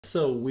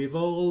So we've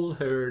all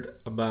heard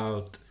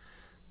about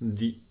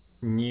the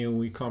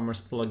new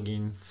e-commerce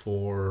plugin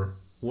for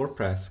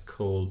WordPress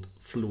called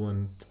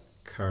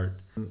FluentCart.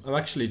 I've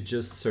actually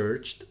just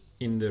searched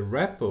in the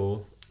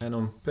repo, and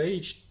on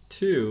page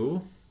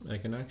 2 I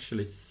can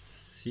actually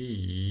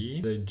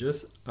see they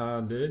just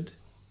added,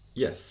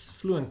 yes,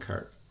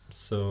 FluentCart.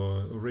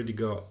 So already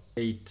got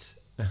 8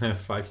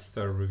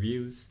 5-star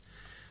reviews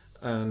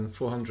and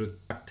 400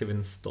 active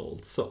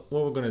installs. So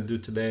what we're going to do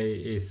today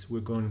is we're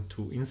going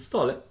to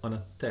install it on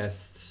a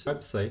test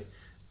website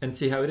and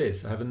see how it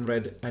is. I haven't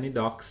read any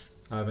docs,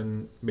 I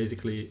haven't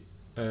basically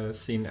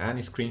seen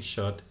any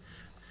screenshot,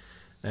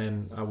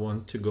 and I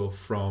want to go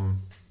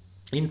from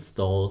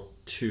install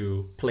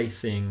to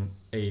placing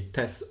a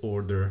test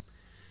order.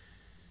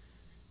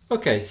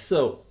 Okay,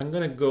 so I'm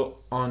gonna go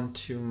on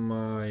to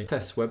my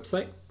test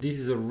website. This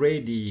is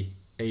already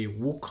a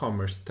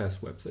WooCommerce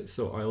test website,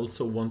 so I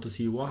also want to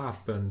see what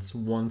happens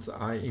once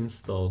I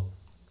install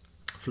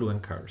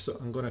FluentCart. So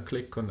I'm gonna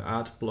click on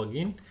add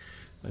plugin.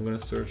 I'm gonna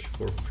search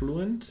for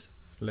Fluent.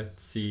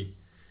 Let's see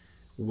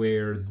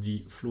where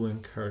the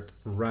FluentCart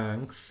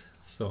ranks.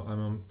 So I'm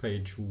on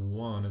page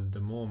 1 at the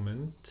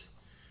moment,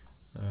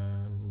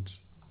 and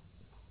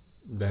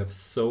they have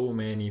so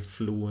many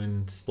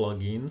Fluent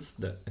plugins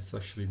that it's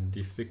actually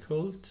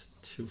difficult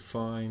to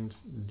find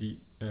the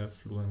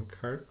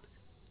FluentCart.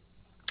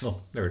 Oh,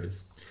 there it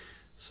is.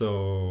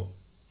 So,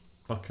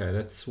 okay,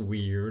 that's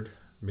weird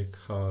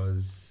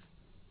because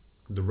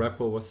the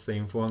repo was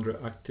saying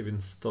 400 active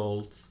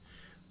installs,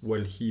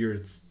 while here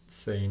it's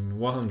saying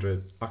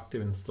 100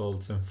 active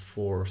installs and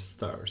 4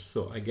 stars.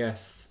 So I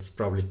guess it's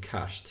probably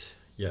cached.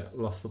 Yeah,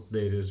 last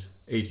updated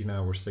 18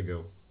 hours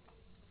ago.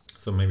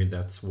 So maybe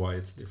that's why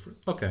it's different.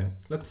 Okay,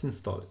 let's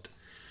install it.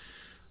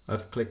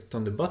 I've clicked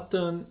on the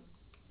button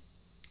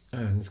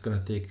and it's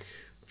gonna take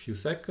a few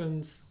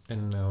seconds,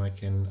 and now I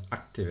can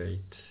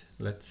activate.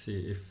 Let's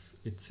see if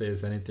it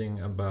says anything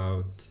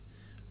about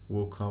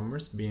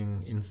WooCommerce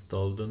being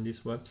installed on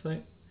this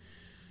website.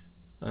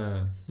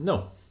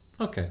 No.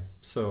 Okay,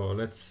 so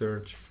let's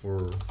search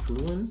for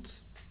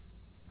Fluent,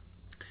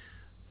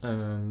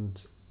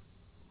 and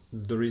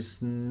there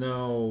is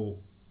no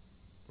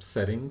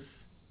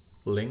settings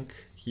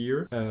link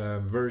here.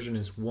 Version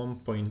is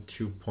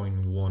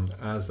 1.2.1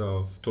 as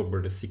of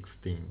October the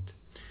 16th.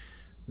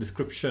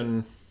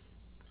 Description,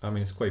 I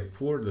mean, it's quite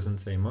poor, doesn't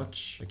say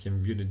much. I can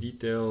view the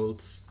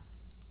details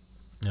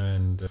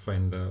and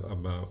find out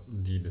about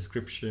the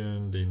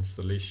description, the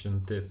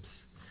installation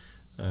tips,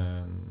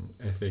 and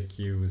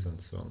FAQs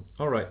and so on.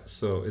 All right,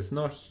 so it's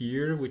not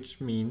here,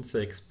 which means I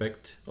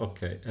expect,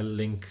 okay, a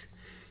link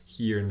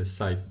here in the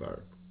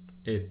sidebar.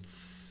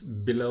 It's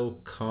below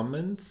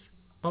comments.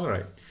 All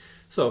right,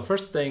 so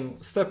first thing,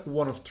 step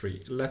 1 of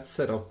 3, let's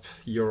set up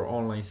your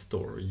online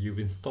store. You've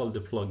installed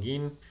the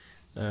plugin.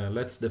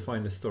 Let's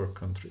define the store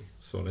country.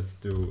 So let's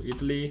do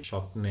Italy,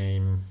 shop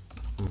name,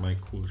 my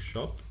cool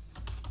shop,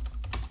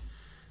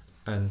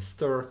 and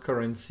store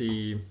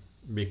currency,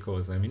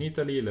 because I'm in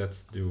Italy,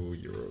 let's do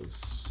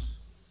euros.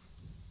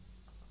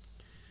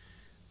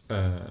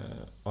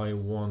 I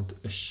want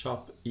a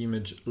shop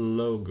image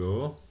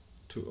logo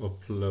to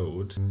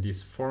upload in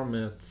these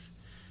formats.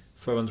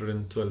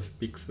 512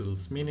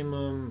 pixels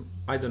minimum.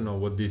 I don't know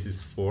what this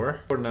is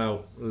for. For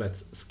now,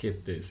 let's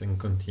skip this and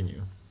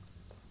continue.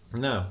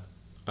 Now,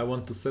 I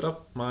want to set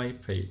up my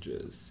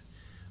pages.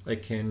 I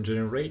can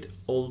generate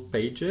old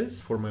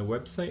pages for my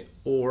website,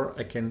 or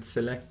I can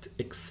select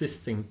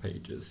existing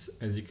pages.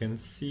 As you can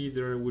see,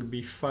 there will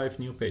be 5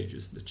 new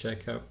pages: the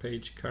checkout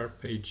page, cart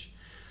page,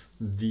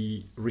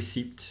 the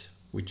receipt,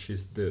 which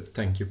is the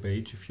thank you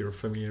page if you're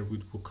familiar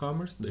with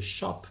WooCommerce, the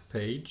shop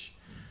page,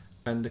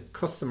 and the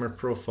customer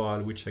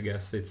profile, which I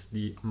guess it's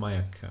the my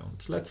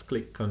account. Let's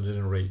click on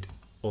generate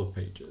all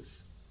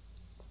pages.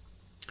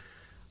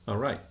 All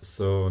right,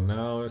 so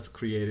now it's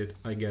created,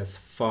 I guess,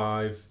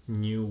 5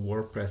 new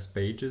WordPress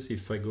pages.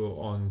 If I go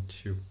on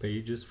to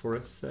pages for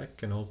a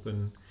sec and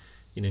open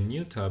in a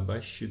new tab, I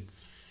should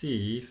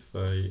see, if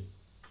I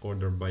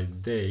order by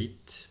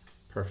date,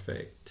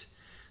 perfect,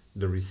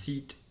 the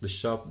receipt, the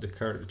shop, the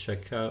cart, the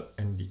checkout,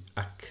 and the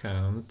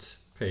account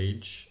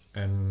page.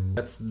 And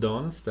that's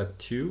done. Step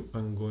 2,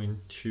 I'm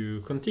going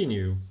to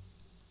continue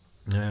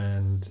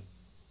and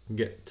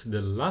get to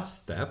the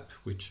last step,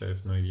 which I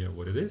have no idea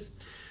what it is.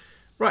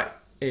 Right,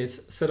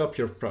 is set up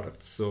your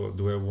product. So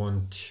do I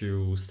want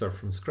to start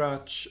from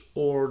scratch,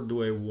 or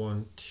do I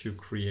want to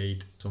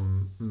create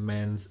some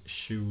men's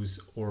shoes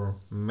or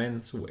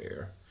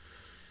menswear?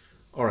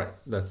 All right,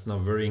 that's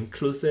not very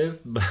inclusive,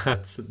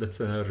 but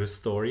that's another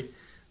story.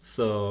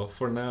 So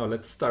for now,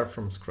 let's start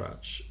from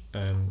scratch,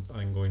 and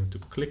I'm going to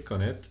click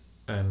on it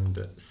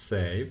and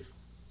save.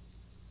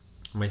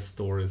 My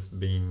store has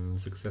been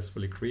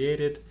successfully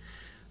created.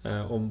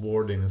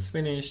 Onboarding is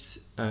finished,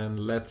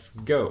 and let's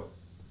go.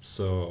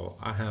 So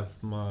I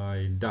have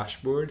my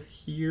dashboard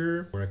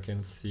here where I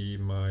can see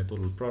my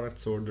total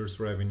products, orders,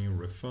 revenue,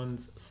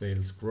 refunds,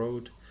 sales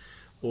growth,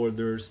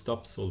 orders,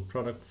 top sold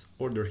products,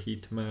 order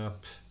heat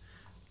map,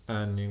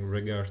 And in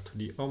regard to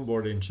the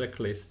onboarding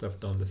checklist, I've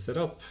done the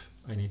setup.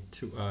 I need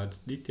to add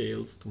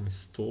details to my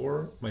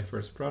store, my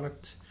first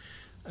product,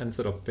 and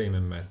set up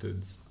payment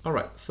methods. All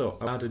right, so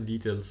I added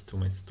details to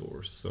my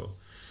store. So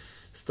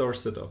store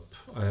setup,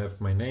 I have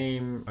my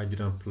name. I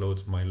didn't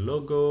upload my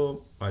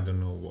logo. I don't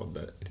know what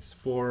that is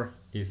for.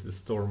 Is the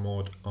store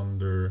mode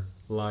under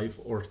live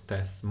or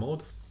test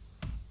mode?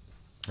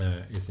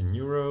 Is in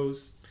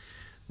euros.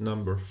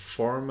 Number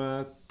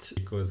format,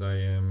 because I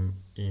am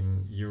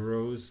in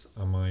euros,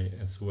 I might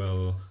as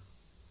well.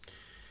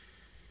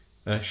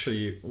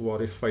 Actually, what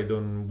if I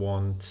don't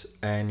want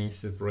any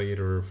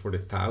separator for the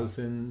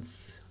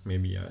thousands?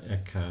 Maybe I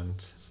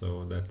can't,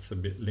 so that's a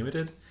bit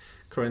limited.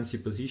 Currency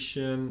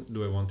position,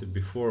 do I want it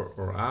before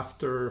or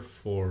after?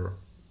 For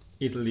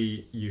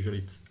Italy, usually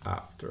it's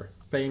after.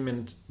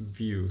 Payment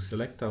view,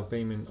 select how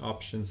payment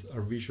options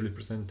are visually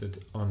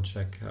presented on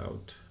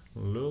checkout.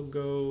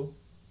 Logo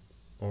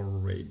or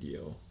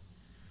radio?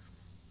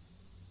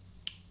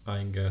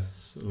 I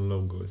guess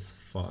logo is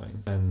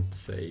fine. And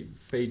save.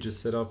 Pages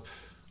setup,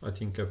 I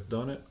think I've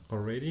done it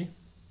already.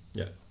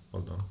 Yeah,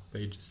 hold on.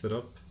 Page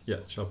setup. Yeah,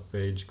 shop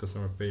page,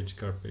 customer page,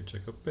 cart page,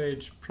 checkout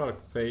page,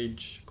 product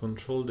page.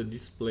 Control the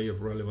display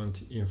of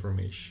relevant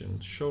information.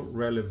 Show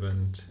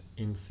relevant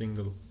in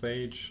single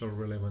page. Show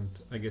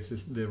relevant, I guess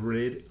it's the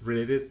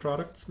related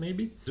products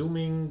maybe.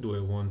 Zooming, do I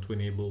want to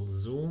enable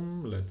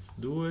zoom? Let's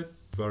do it.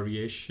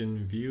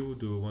 Variation view,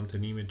 do I want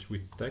an image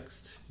with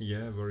text?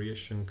 Yeah,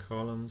 variation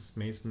columns,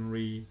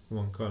 masonry,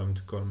 1 column,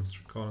 2 columns,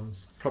 3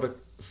 columns. Product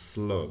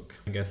slug,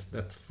 I guess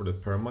that's for the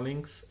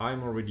permalinks.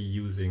 I'm already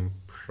using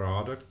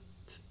product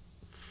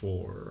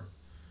for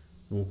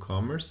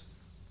WooCommerce,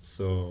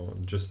 so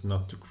just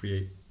not to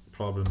create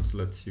problems,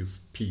 let's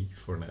use P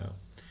for now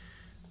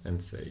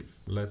and save.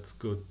 Let's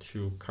go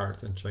to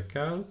cart and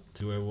checkout.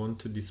 Do I want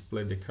to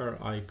display the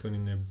cart icon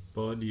in the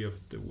body of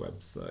the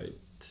website?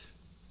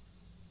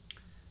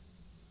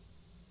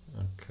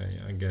 Okay,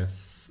 I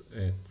guess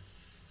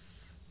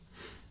it's,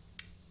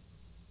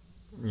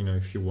 you know,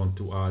 if you want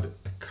to add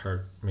a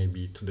cart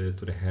maybe to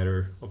the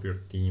header of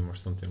your theme or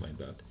something like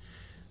that.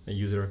 A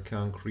user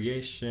account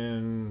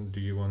creation, do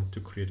you want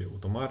to create it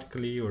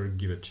automatically or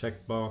give a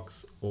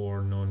checkbox,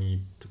 or no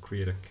need to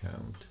create an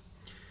account?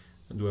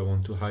 Do I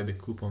want to hide the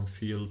coupon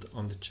field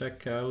on the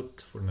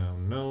checkout? For now,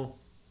 no.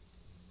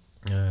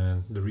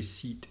 And the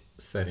receipt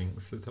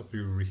settings, set up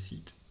your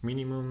receipt.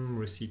 Minimum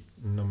receipt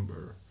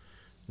number.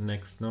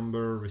 Next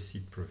number,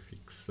 receipt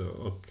prefix. So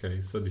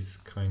okay, so this is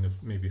kind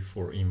of maybe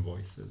for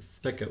invoices.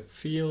 Checkout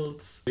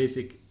fields,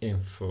 basic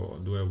info.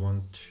 Do I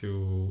want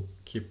to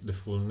keep the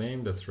full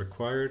name? That's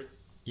required.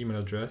 Email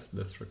address,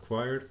 that's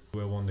required.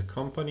 Do I want the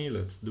company?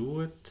 Let's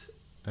do it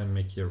and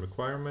make it a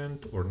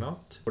requirement or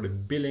not. For the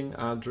billing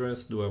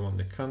address, do I want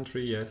the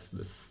country? Yes.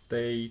 The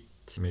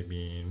state,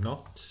 maybe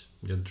not.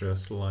 The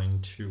address line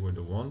 2, I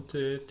don't want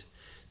it.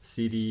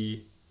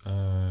 City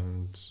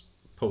and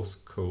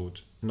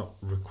postcode, not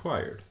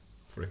required,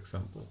 for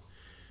example.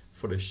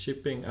 For the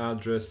shipping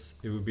address,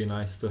 it would be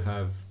nice to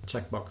have a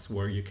checkbox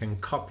where you can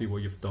copy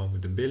what you've done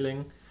with the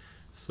billing.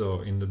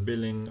 So in the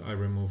billing, I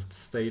removed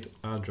state,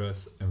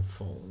 address, and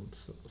phone.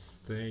 So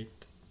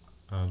state,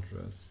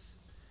 address,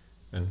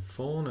 and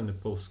phone, and the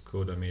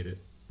postcode, I made it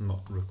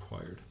not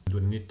required. Do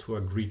I need to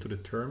agree to the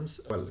terms?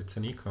 Well, it's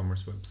an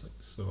e-commerce website,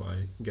 so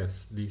I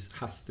guess this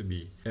has to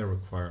be a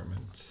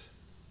requirement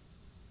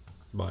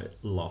by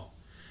law.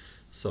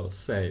 So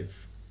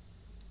save.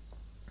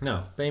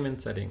 Now,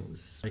 payment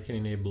settings. I can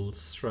enable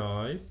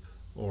Stripe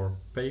or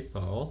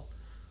PayPal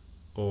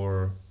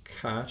or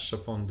cash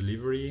upon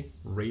delivery,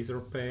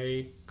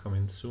 Razorpay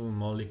coming soon,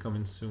 Molly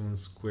coming soon,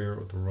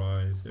 Square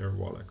Authorize,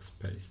 Airwallex,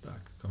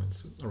 Paystack coming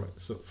soon. All right,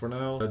 so for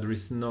now there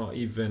is not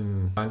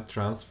even bank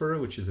transfer,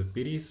 which is a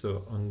pity.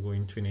 So I'm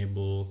going to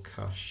enable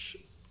cash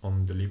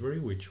on delivery,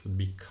 which would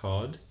be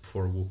COD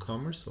for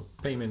WooCommerce. So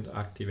payment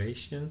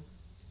activation.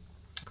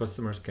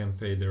 Customers can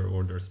pay their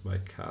orders by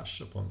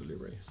cash upon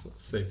delivery. So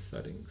save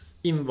settings.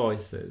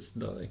 Invoices,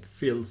 that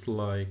feels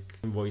like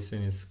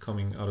invoicing is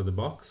coming out of the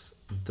box,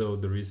 though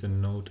there is a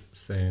note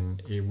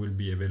saying it will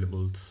be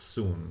available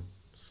soon.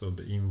 So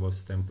the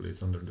invoice template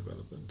is under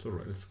development. All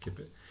right, let's skip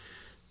it.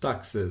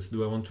 Taxes,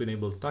 do I want to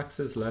enable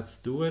taxes? Let's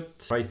do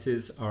it.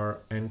 Prices are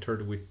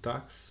entered with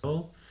tax.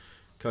 So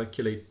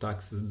calculate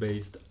taxes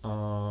based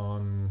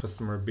on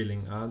customer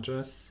billing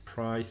address,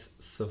 price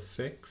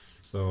suffix.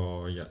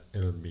 So yeah,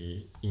 it'll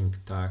be inc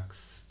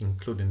tax,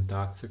 including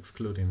tax,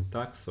 excluding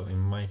tax. So in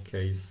my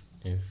case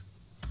is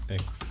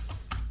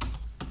X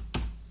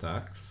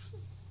tax.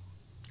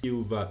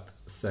 EU VAT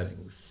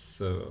settings.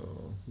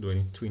 So do I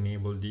need to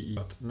enable the EU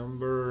VAT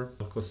number?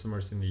 All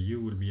customers in the EU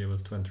will be able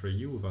to enter a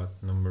EU VAT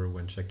number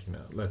when checking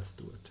out. Let's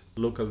do it.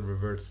 Local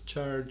reverse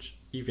charge,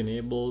 if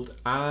enabled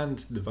and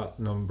the VAT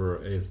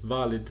number is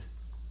valid,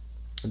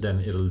 then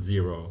it'll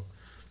zero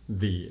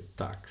the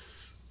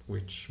tax,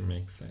 which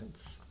makes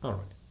sense. All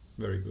right,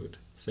 very good.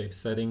 Save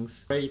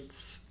settings.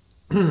 Rates.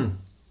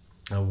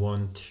 I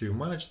want to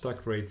manage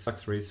tax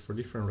rates for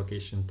different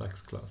location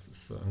tax classes.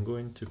 So I'm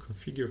going to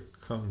configure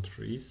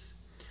countries.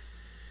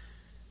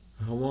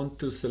 I want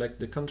to select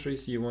the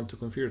countries you want to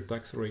configure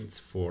tax rates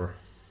for.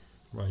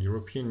 by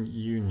European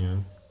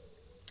Union,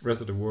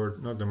 rest of the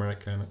world, North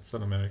America,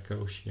 South America,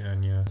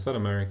 Oceania, South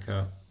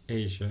America,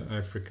 Asia,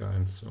 Africa,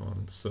 and so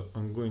on. So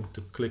I'm going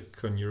to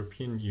click on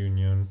European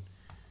Union,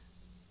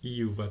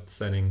 EU VAT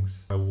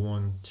settings. I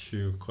want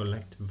to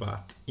collect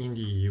VAT in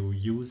the EU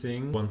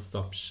using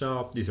one-stop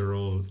shop. These are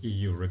all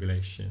EU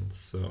regulations.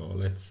 So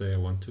let's say I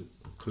want to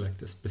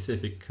collect a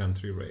specific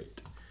country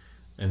rate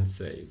and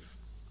save.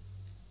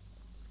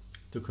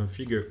 To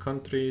configure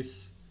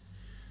countries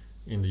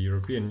in the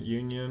European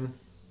Union.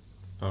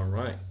 All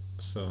right,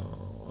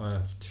 so I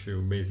have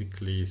to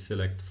basically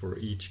select for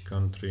each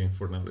country.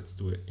 For now, let's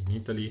do it in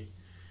Italy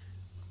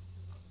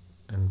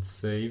and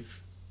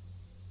save.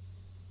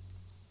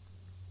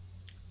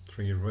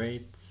 3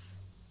 rates.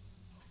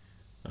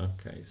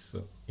 Okay,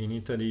 so in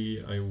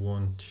Italy, I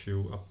want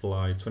to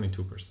apply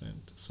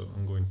 22%. So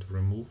I'm going to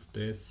remove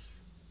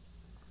this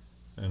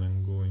and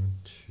I'm going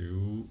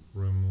to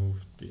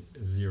remove the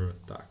 0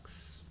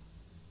 tax.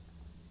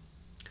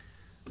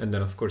 And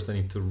then of course I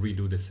need to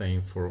redo the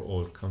same for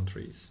all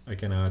countries. I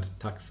can add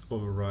tax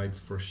overrides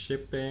for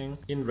shipping.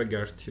 In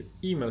regard to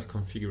email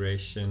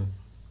configuration,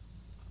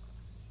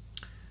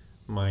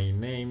 my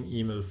name,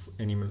 email,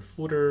 and email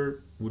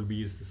footer will be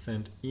used to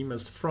send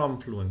emails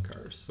from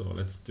FluentCart. So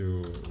let's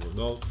do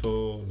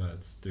Rodolfo,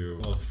 let's do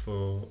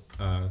Rodolfo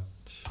at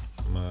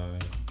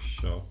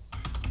myshop.com.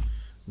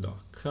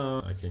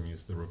 I can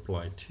use the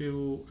reply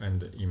to and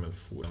the email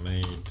footer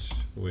made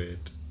with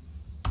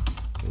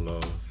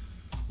love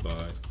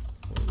by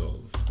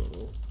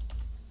Rodolfo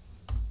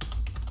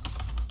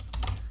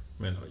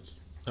Meloy.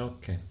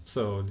 Okay,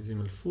 so this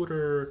email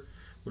footer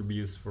will be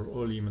used for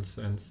all emails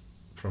sent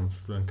from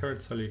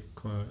FluentCart. So I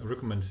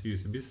recommend to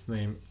use a business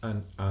name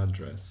and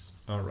address.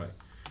 All right,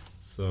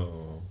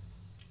 so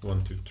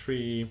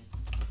 123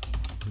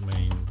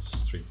 Main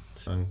Street,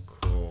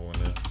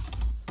 Ancona,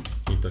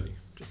 Italy.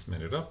 Just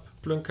made it up.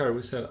 FluentCart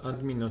will send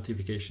admin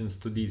notifications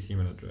to this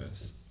email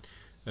address.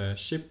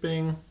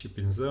 Shipping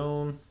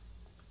zone,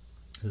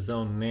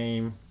 zone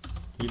name,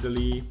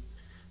 Italy,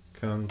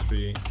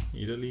 country,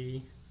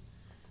 Italy,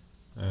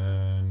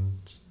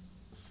 and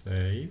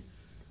save.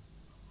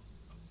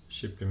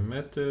 Shipping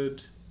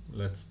method,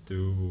 let's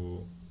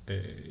do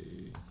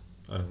a,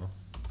 I don't know,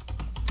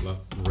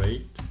 flat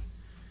rate,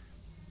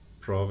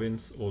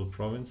 province, all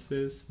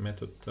provinces,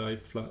 method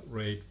type, flat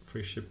rate,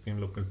 free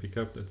shipping, local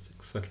pickup. That's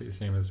exactly the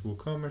same as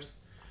WooCommerce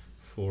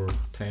for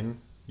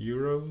 10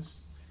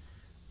 euros.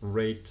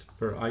 Rate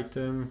per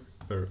item,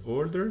 per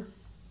order,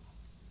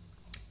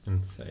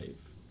 and save.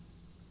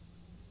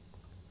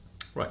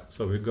 Right,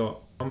 so we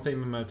got one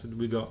payment method,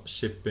 we got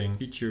shipping,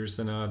 features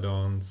and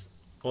add-ons.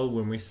 All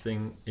we're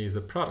missing is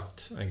a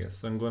product, I guess.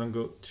 So I'm gonna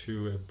go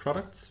to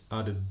products,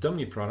 add a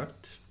dummy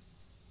product,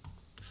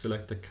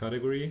 select a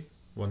category,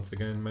 once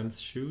again, men's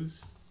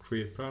shoes,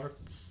 create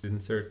products,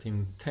 insert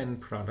in 10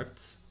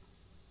 products.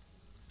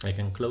 I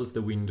can close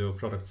the window,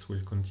 products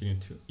will continue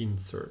to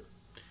insert.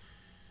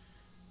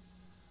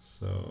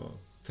 So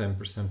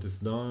 10% is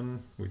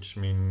done, which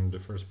means the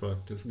first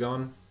product is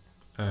gone,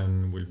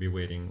 and we'll be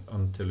waiting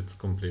until it's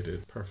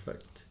completed.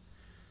 Perfect.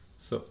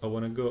 So I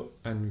wanna go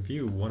and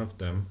view one of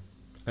them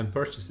and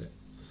purchase it.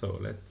 So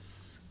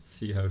let's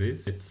see how it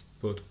is. It's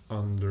put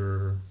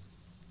under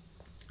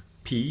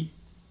P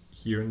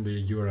here in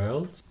the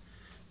URLs.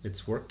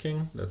 It's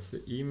working. That's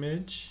the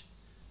image.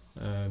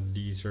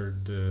 These are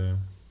the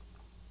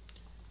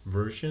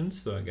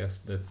versions. So I guess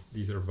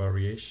these are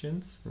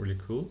variations. Really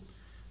cool.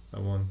 I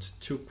want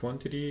 2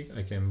 quantity.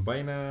 I can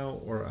buy now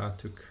or add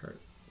to cart.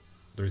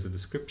 There is a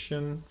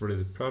description,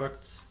 related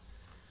products,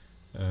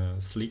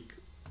 sleek,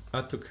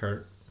 add to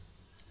cart.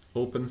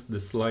 Opens the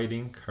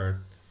sliding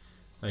cart.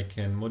 I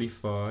can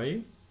modify,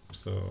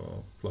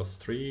 so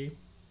 +3,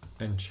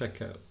 and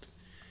checkout.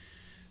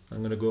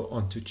 I'm gonna go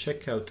on to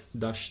checkout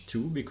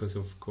 -2 because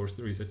of course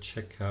there is a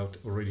checkout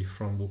already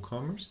from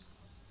WooCommerce.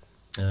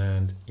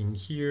 And in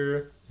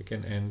here I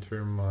can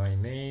enter my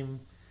name,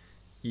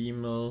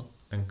 email,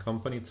 and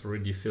company. It's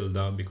already filled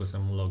out because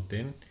I'm logged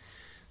in.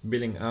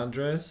 Billing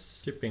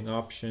address, shipping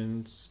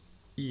options,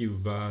 EU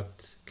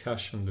VAT,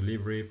 cash on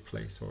delivery,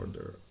 place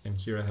order. And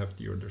here I have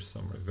the order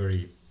summary,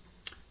 very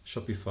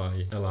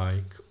Shopify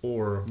alike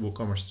or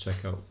WooCommerce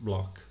checkout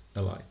block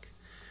alike.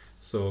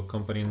 So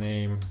company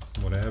name,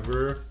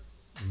 whatever,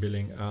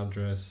 billing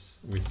address,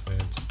 we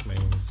said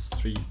Main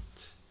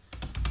Street,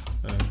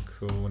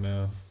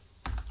 Ancona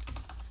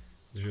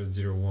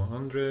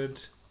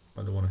 00100.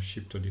 I don't want to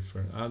ship to a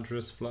different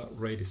address. Flat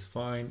rate is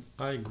fine.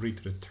 I agree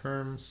to the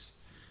terms.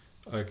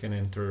 I can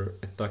enter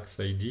a tax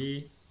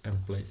ID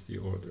and place the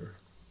order.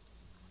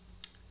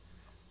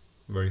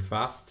 Very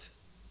fast.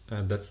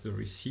 And that's the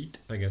receipt.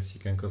 I guess you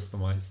can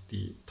customize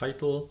the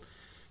title.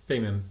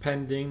 Payment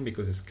pending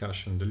because it's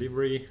cash on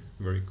delivery.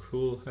 Very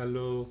cool.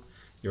 Hello.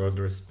 Your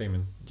order is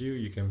payment due.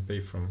 You can pay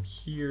from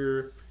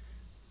here,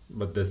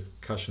 but there's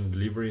cash on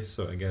delivery.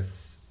 So I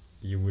guess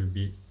you will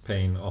be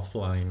paying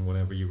offline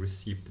whenever you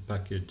receive the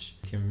package.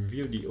 You can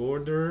view the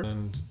order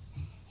and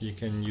you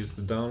can use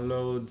the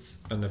downloads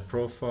and the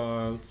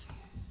profiles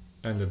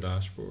and the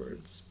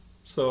dashboards.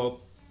 So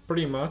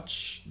pretty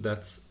much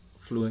that's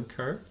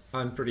FluentCart.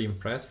 I'm pretty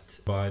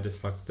impressed by the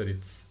fact that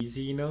it's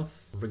easy enough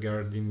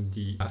regarding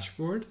the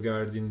dashboard,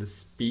 regarding the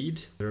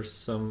speed. There's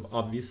some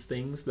obvious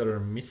things that are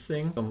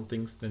missing, some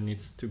things that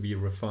needs to be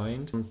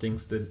refined, some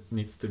things that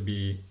needs to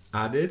be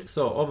added.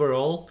 So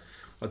overall,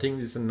 I think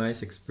this is a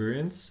nice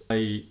experience.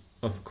 I,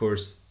 of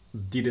course,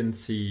 didn't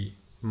see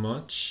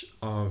much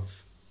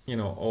of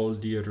all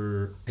the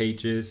other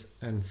pages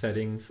and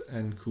settings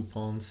and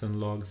coupons and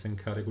logs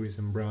and categories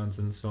and brands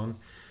and so on.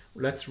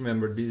 Let's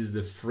remember this is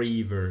the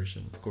free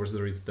version. Of course,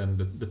 there is then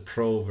the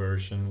pro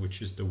version, which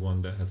is the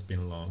one that has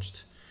been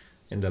launched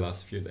in the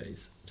last few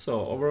days.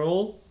 So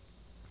overall,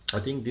 I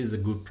think this is a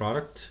good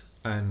product.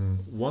 And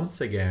once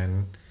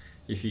again,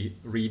 if you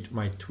read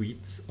my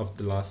tweets of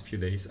the last few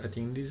days, I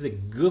think this is a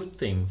good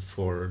thing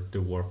for the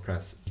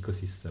WordPress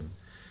ecosystem.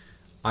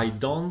 I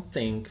don't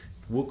think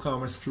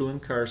WooCommerce,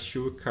 FluentCart,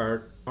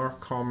 SureCart,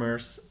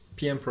 WooCommerce,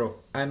 PM Pro,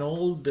 and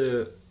all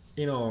the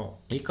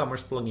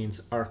e-commerce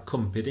plugins are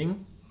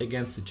competing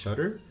against each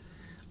other.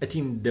 I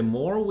think the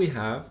more we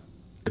have,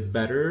 the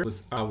better.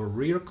 Because our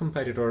real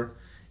competitor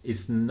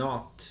is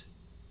not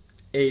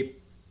a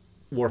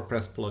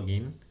WordPress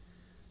plugin,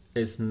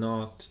 is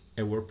not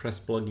a WordPress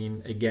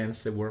plugin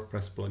against a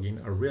WordPress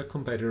plugin. Our real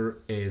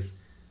competitor is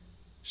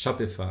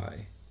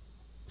Shopify.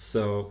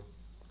 So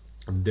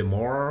the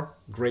more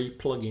great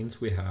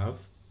plugins we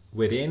have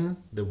within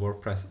the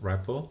WordPress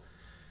repo,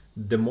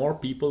 the more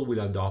people will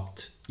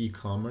adopt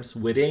e-commerce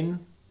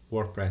within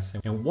WordPress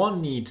and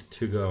won't need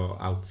to go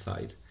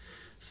outside.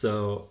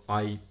 So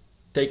I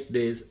take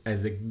this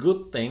as a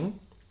good thing.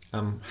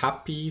 I'm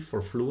happy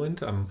for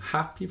Fluent. I'm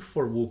happy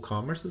for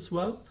WooCommerce as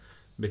well,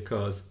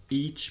 because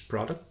each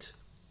product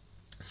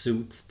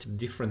suits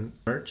different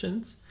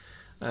merchants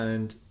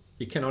and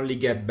it can only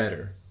get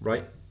better,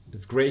 right?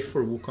 It's great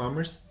for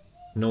WooCommerce,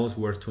 knows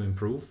where to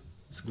improve.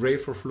 It's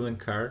great for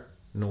FluentCart,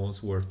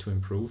 knows where to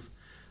improve.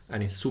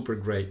 And it's super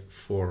great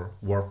for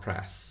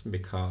WordPress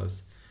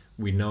because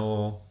we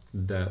know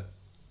that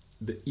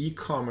the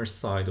e-commerce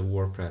side of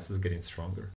WordPress is getting stronger.